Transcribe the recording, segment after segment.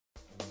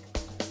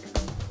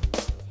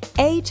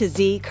A to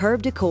Z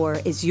Curb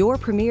Decor is your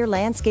premier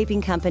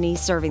landscaping company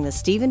serving the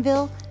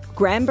Stephenville,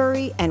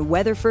 Granbury, and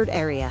Weatherford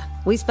area.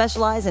 We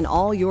specialize in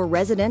all your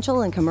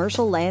residential and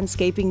commercial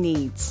landscaping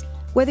needs.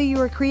 Whether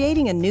you are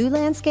creating a new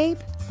landscape,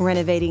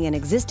 renovating an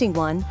existing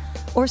one,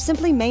 or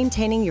simply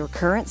maintaining your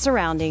current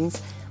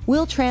surroundings,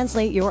 we'll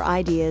translate your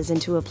ideas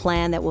into a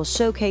plan that will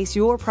showcase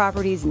your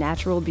property's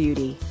natural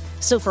beauty.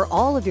 So for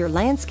all of your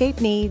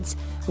landscape needs,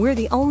 we're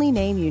the only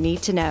name you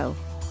need to know.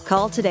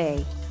 Call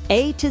today.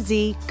 A to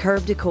Z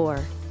Curb Decor,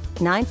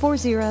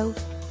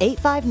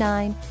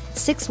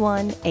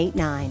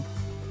 940-859-6189.